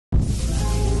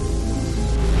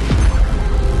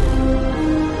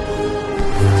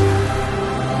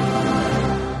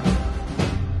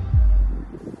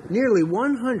Nearly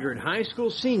 100 high school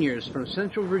seniors from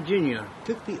Central Virginia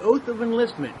took the oath of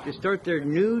enlistment to start their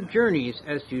new journeys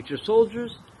as future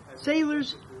soldiers,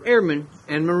 sailors, airmen,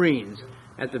 and Marines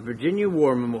at the Virginia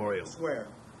War Memorial.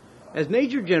 As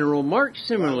Major General Mark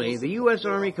Simerly, the U.S.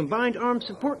 Army Combined Armed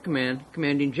Support Command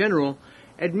Commanding General,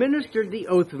 administered the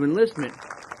oath of enlistment,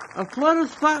 a flood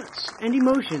of thoughts and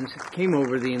emotions came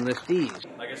over the enlistees.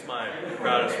 I guess my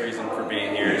proudest reason for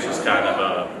being here is just kind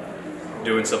of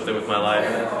doing something with my life.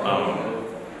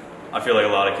 I feel like a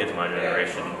lot of kids in my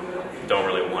generation don't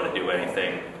really want to do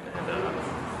anything, and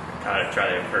kind of try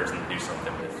to encourage them to do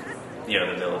something with,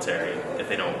 the military if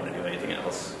they don't want to do anything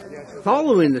else.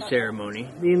 Following the ceremony,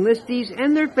 the enlistees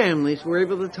and their families were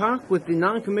able to talk with the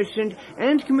non-commissioned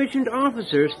and commissioned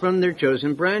officers from their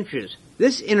chosen branches.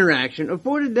 This interaction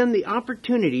afforded them the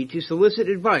opportunity to solicit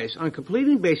advice on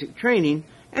completing basic training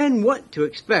and what to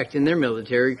expect in their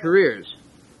military careers.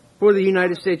 For the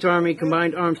United States Army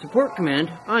Combined Armed Support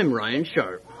Command, I'm Ryan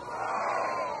Sharp.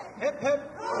 Hip,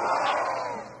 hip.